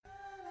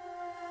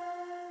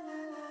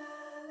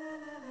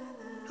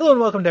Hello and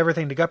welcome to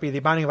Everything to Guppy, the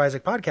Binding of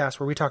Isaac podcast,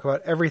 where we talk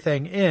about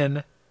everything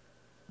in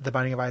the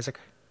Binding of Isaac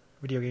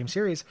video game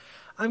series.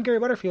 I'm Gary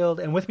Butterfield,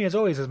 and with me as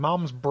always is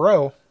Mom's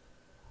bro,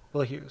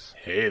 Will Hughes.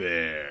 Hey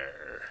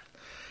there.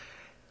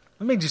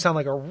 That makes you sound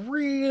like a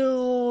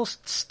real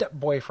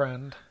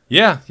step-boyfriend.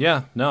 Yeah.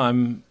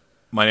 No,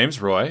 my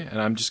name's Roy,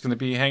 and I'm just going to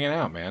be hanging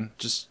out, man.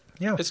 It's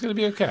going to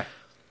be okay.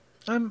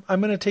 I'm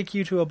going to take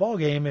you to a ball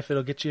game if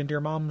it'll get you into your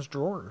mom's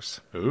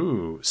drawers.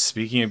 Ooh,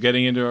 speaking of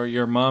getting into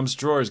your mom's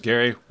drawers,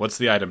 Gary, what's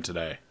the item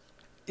today?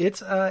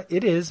 It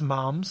is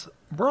Mom's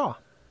bra.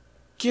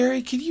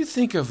 Gary, can you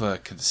think of a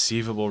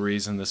conceivable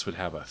reason this would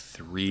have a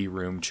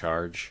 3-room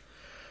charge?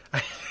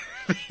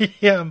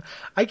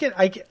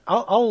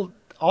 I'll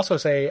also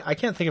say I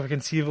can't think of a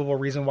conceivable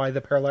reason why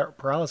the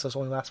paralysis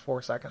only lasts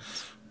 4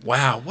 seconds.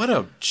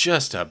 Wow,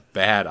 just a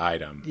bad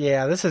item.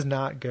 Yeah, this is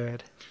not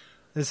good.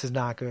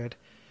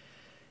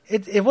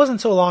 It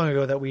wasn't so long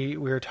ago that we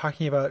were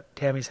talking about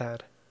Tammy's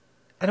head.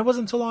 And it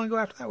wasn't so long ago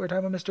after that we were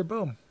talking about Mr.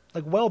 Boom.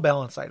 Like,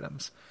 well-balanced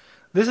items.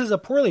 This is a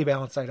poorly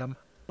balanced item,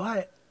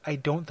 but I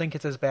don't think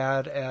it's as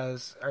bad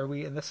as... Are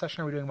we, in this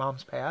session, are we doing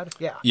Mom's Pad?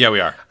 Yeah. Yeah, we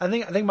are. I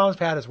think Mom's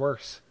Pad is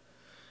worse.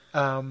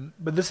 But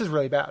this is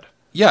really bad.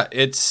 Yeah,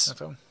 it's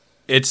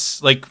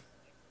like...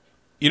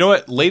 You know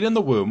what? Late in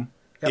the womb,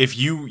 yep. If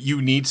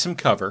you need some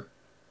cover,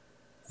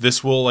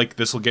 this will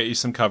get you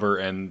some cover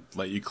and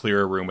let you clear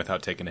a room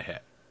without taking a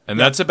hit. And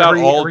that's about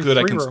every good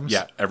I can... Rooms.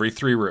 Yeah, every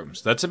 3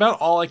 rooms. That's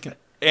about all I can...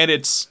 And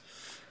it's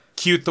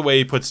cute the way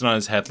he puts it on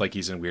his head like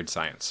he's in Weird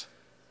Science.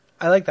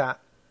 I like that.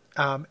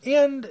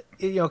 And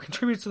it,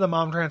 contributes to the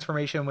mom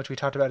transformation, which we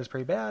talked about is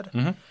pretty bad.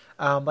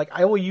 Mm-hmm.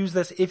 I will use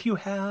this if you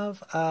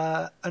have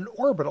an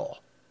orbital,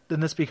 then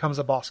this becomes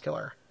a boss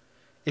killer.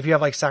 If you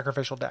have, like,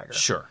 Sacrificial Dagger.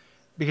 Sure.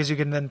 Because you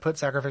can then put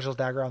Sacrificial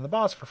Dagger on the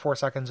boss for 4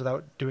 seconds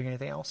without doing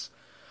anything else.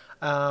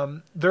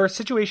 There are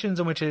situations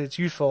in which it's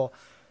useful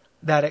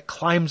that it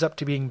climbs up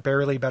to being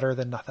barely better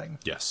than nothing.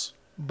 Yes.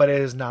 But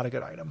it is not a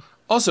good item.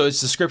 Also, its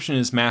description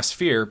is mass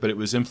fear, but it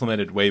was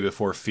implemented way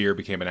before fear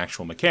became an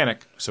actual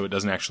mechanic, so it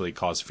doesn't actually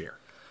cause fear.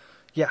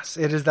 Yes,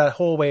 it is that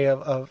whole way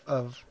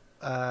of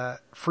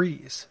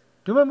freeze.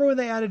 Do you remember when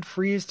they added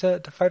freeze to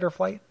fight or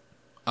flight?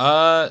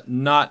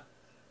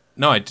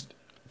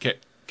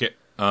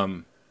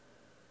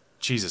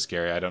 Jesus,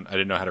 Gary, I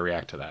didn't know how to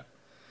react to that.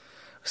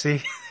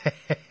 See,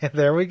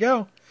 there we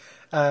go.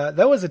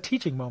 That was a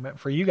teaching moment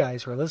for you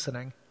guys who are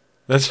listening.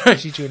 That's right.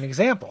 Teach you an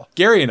example.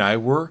 Gary and I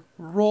were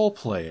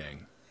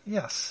role-playing.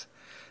 Yes.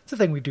 It's a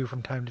thing we do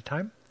from time to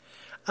time.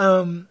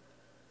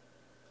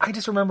 I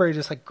just remember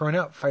just like growing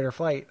up, fight or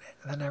flight.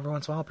 And then every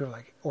once in a while people were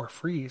like, or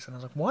freeze. And I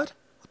was like, what?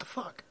 What the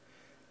fuck?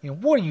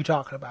 What are you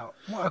talking about?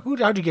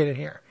 How'd you get in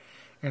here?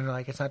 And they're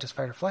like, it's not just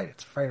fight or flight,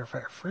 it's fight or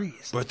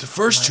freeze. But the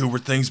first two were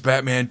things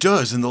Batman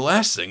does, and the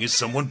last thing is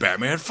someone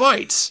Batman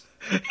fights.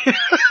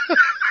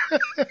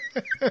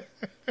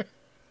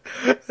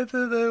 That's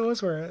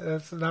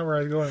not where I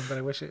was going, but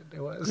I wish it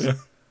was. Yeah.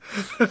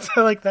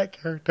 I like that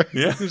character.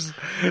 Yeah.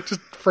 just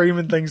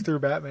framing things through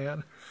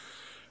Batman.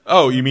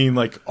 Oh, you mean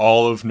like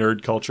all of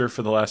nerd culture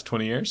for the last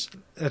 20 years?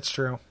 That's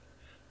true.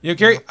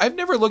 Gary, I've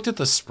never looked at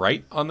the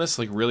sprite on this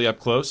like really up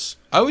close.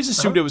 I always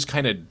assumed it was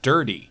kind of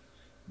dirty.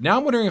 Now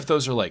I'm wondering if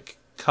those are like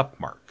cup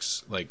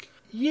marks. Like,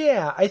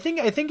 yeah, I think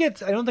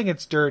it's. I don't think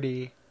it's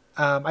dirty.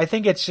 I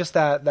think it's just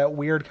that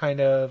weird kind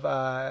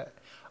of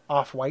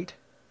off-white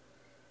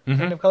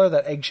kind of color,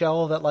 that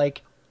eggshell that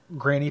like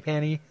granny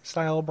panty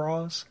style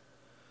bras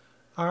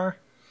are.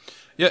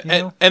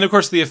 Yeah, and of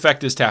course the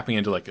effect is tapping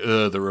into like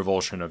the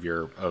revulsion of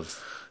your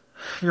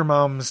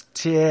mom's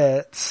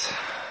tits.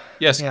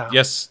 Yes,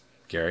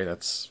 Gary,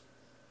 that's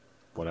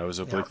what I was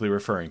obliquely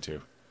referring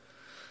to.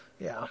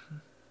 Yeah.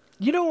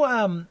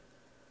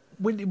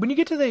 When you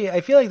get to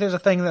I feel like there's a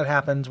thing that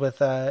happens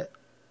with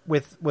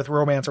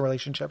romance and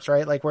relationships,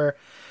 right? Like where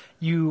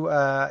you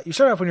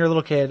start off when you're a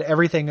little kid,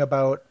 everything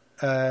about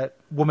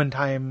woman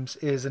times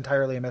is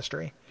entirely a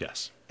mystery.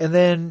 Yes. And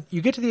then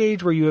you get to the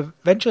age where you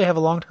eventually have a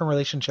long-term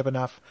relationship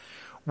enough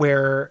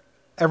where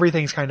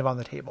everything's kind of on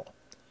the table.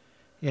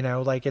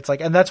 Like it's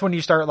like, and that's when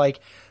you start like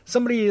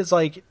somebody is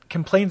like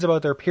complains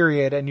about their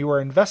period and you are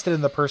invested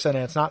in the person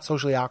and it's not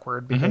socially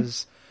awkward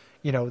because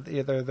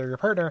they're your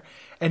partner,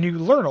 and you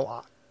learn a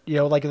lot.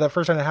 Like the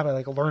first time that happened,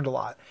 I learned a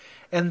lot.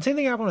 And the same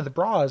thing happened with the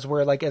bras,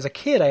 where like as a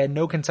kid I had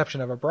no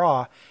conception of a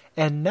bra,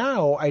 and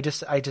now I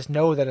just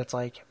know that it's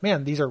like,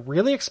 man, these are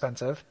really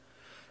expensive.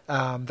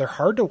 They're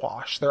hard to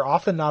wash. They're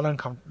often not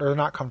they're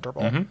not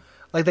comfortable. Mm-hmm.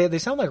 Like they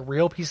sound like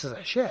real pieces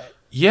of shit.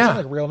 Yeah, they sound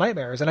like real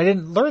nightmares. And I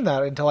didn't learn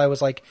that until I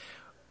was like,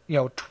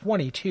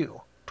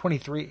 22,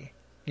 23.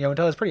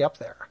 Until I was pretty up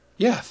there.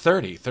 Yeah,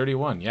 30,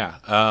 31. Yeah.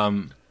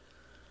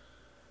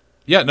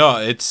 Yeah, no,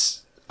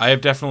 I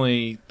have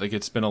definitely,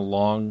 it's been a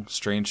long,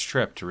 strange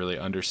trip to really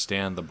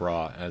understand the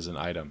bra as an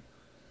item.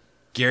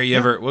 Gary,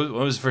 what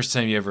was the first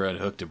time you ever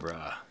unhooked a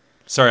bra?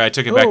 Sorry, I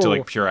took it back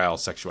to, puerile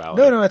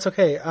sexuality. No, it's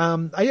okay.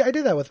 I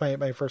did that with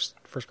my first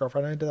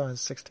girlfriend. I did that when I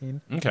was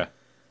 16. Okay.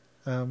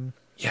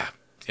 Yeah.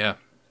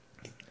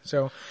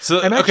 So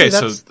okay,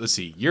 so let's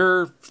see.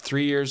 You're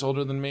 3 years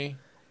older than me.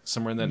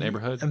 somewhere in that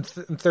neighborhood. I'm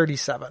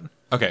 37.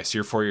 Okay, so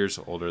you're 4 years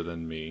older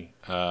than me.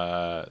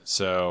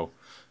 So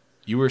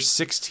you were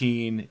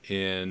 16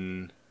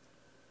 in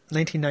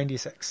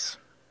 1996.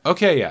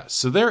 Okay, yeah.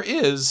 So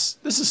this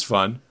is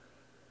fun.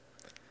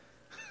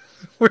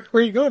 Where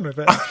are you going with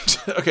it?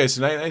 Okay,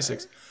 so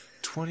 1996.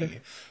 20.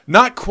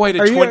 Not quite a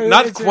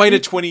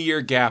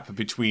 20-year gap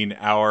between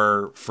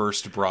our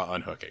first bra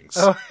unhookings.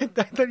 Oh, I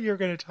thought you were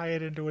going to tie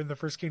it into when the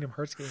first Kingdom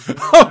Hearts game came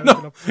out. Oh,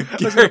 no.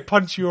 I was going to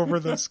punch you over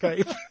the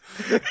Skype.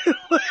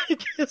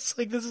 It's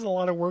like, this is a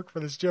lot of work for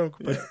this joke,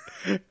 but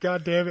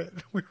God damn it.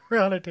 We were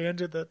on a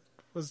tangent that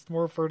was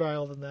more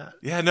fertile than that.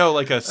 Yeah, no,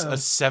 like a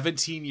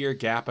 17-year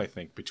gap, I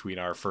think, between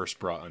our first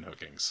bra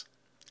unhookings.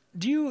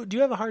 Do you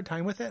have a hard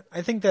time with it?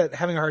 I think that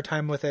having a hard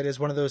time with it is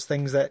one of those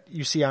things that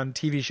you see on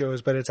TV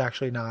shows, but it's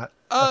actually not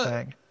a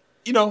thing.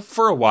 You know,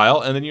 for a while,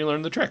 and then you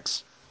learn the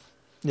tricks.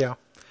 Yeah.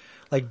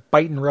 Like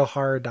biting real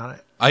hard on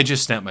it. I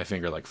just snapped my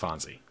finger like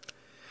Fonzie.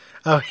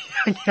 Oh,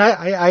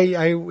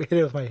 I hit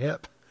it with my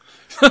hip.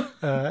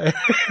 And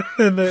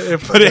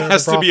but it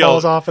has to be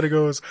falls off and it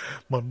goes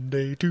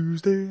Monday,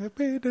 Tuesday,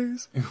 happy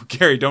days.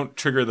 Gary, don't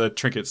trigger the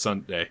trinket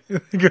Sunday.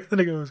 And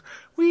it goes,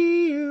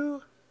 wee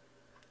you.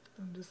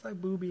 I'm just like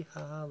Booby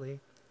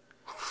Holly.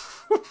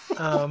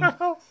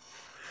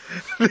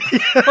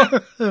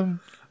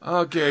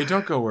 Oh, Gary,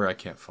 don't go where I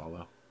can't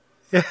follow.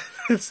 Yeah,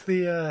 it's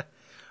the.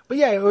 But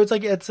yeah,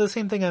 it's the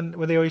same thing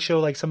when they always show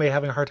like somebody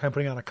having a hard time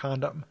putting on a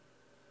condom,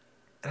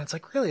 and it's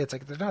like really, it's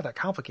like they're not that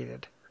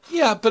complicated.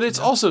 Yeah, but it's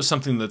also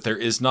something that there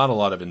is not a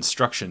lot of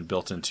instruction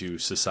built into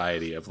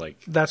society of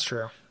like. That's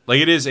true.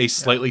 Like it is a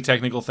slightly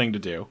technical thing to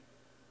do.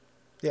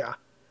 Yeah.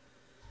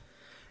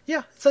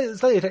 Yeah,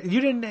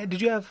 you didn't.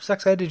 Did you have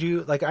sex ed? Did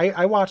you like?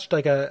 I watched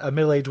like a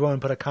middle-aged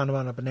woman put a condom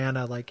on a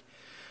banana like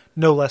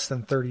no less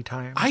than 30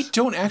 times. I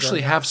don't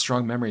actually have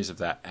strong memories of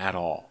that at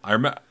all. I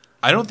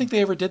don't think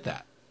they ever did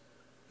that.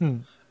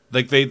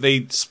 Like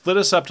they split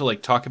us up to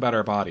like talk about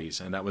our bodies,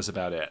 and that was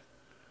about it.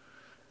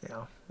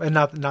 Yeah, and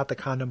not the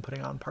condom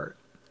putting on part.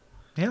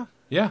 Yeah.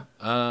 Yeah.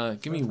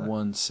 Give me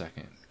 1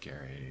 second,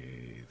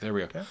 Gary. There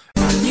we go. Okay.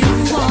 You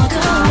walk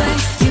away,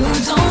 you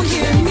don't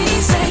hear me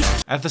say.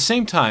 At the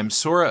same time,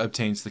 Sora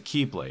obtains the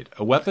Keyblade,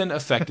 a weapon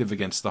effective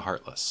against the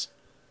Heartless.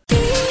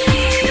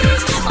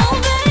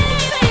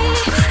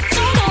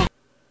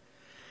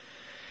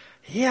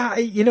 Yeah,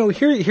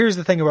 here's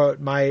the thing about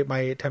my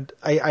attempt.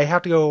 I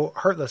have to go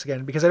Heartless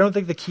again because I don't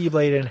think the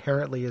Keyblade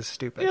inherently is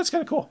stupid. Yeah, it's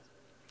kind of cool.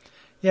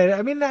 Yeah,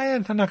 I mean,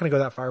 I'm not going to go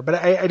that far, but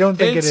I don't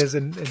think it is.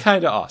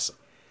 Kind of awesome.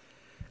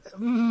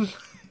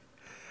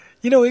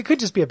 It could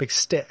just be a big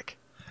stick.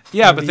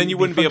 Yeah, but then you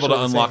wouldn't be able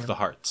to unlock the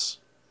hearts.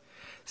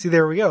 See,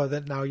 there we go.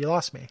 That now you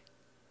lost me.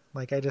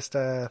 Like I just,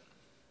 Man,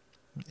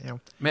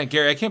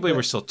 Gary, I can't believe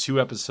we're still 2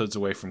 episodes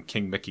away from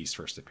King Mickey's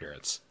first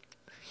appearance.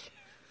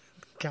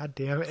 God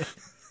damn it!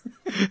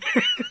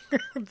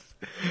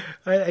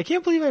 I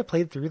can't believe I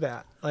played through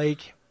that.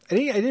 Like I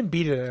didn't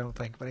beat it, I don't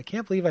think, but I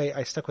can't believe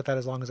I stuck with that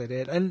as long as I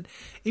did. And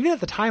even at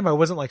the time, I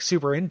wasn't like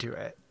super into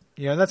it.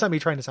 That's not me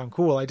trying to sound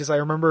cool. I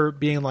remember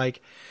being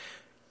like,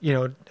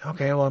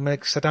 okay, well, I'm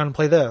gonna sit down and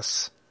play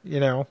this.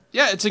 Yeah,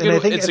 it's a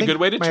good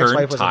way to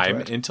turn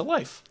time into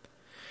life.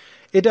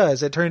 It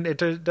does. It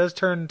does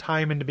turn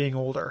time into being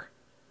older.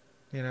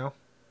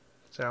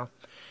 So,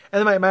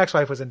 and then my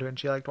ex-wife was into it, and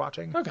she liked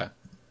watching. Okay.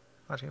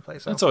 Watching it play.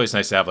 So it's always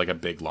nice to have like a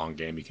big long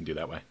game you can do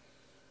that way.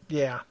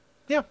 Yeah,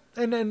 yeah,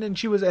 and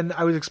she was, and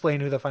I was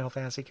explaining who the Final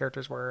Fantasy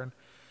characters were, and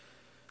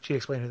she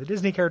explained who the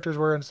Disney characters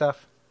were and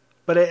stuff.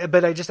 But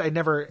I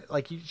never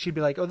like. She'd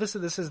be like, "Oh, this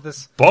is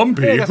this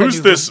Bumby.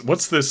 Who's this?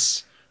 What's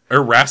this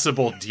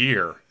irascible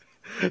deer?"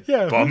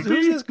 Yeah, who's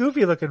this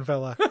goofy looking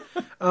fella?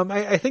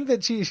 I think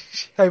that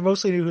I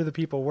mostly knew who the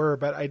people were,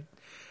 but I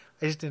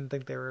just didn't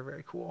think they were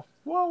very cool.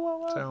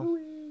 Whoa. So,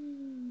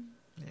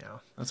 yeah,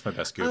 that's my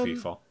best goofy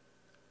fall.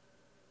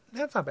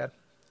 That's not bad.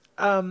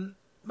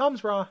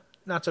 Mom's Raw,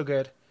 not so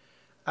good.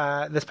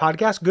 This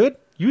podcast, good.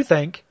 You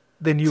think,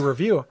 then you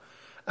review.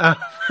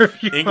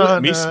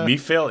 English, me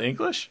fail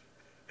English.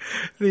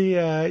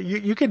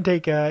 You can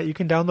take you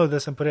can download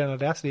this and put it in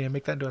Audacity and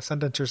make that into a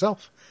sentence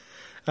yourself,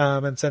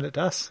 and send it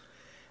to us.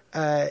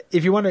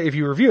 If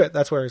you review it,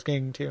 that's where it's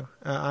getting to.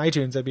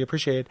 iTunes, that'd be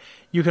appreciated.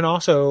 You can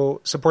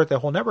also support the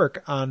whole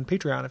network on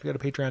Patreon if you go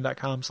to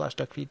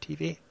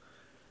patreon.com/duckfeedtv.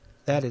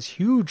 That is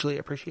hugely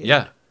appreciated.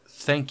 Yeah.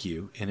 Thank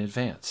you in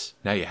advance.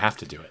 Now you have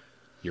to do it.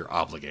 You're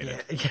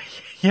obligated. Yeah.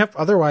 Yep.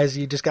 Otherwise,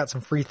 you just got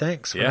some free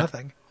thanks for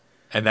nothing.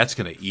 And that's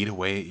going to eat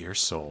away at your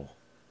soul.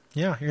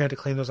 Yeah. You're going to have to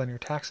claim those on your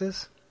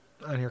taxes,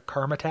 on your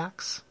karma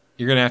tax.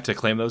 You're going to have to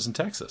claim those in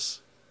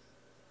Texas.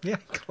 Yeah.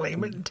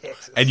 Claim it in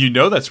Texas. And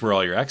that's where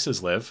all your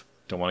exes live.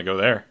 Don't want to go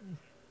there.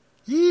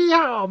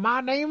 Yeah.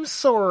 My name's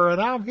Sora,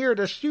 and I'm here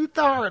to shoot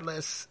the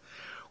Heartless.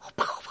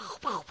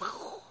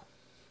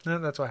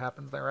 That's what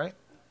happens there, right?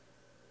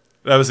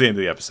 That was the end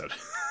of the episode.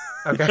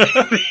 Okay.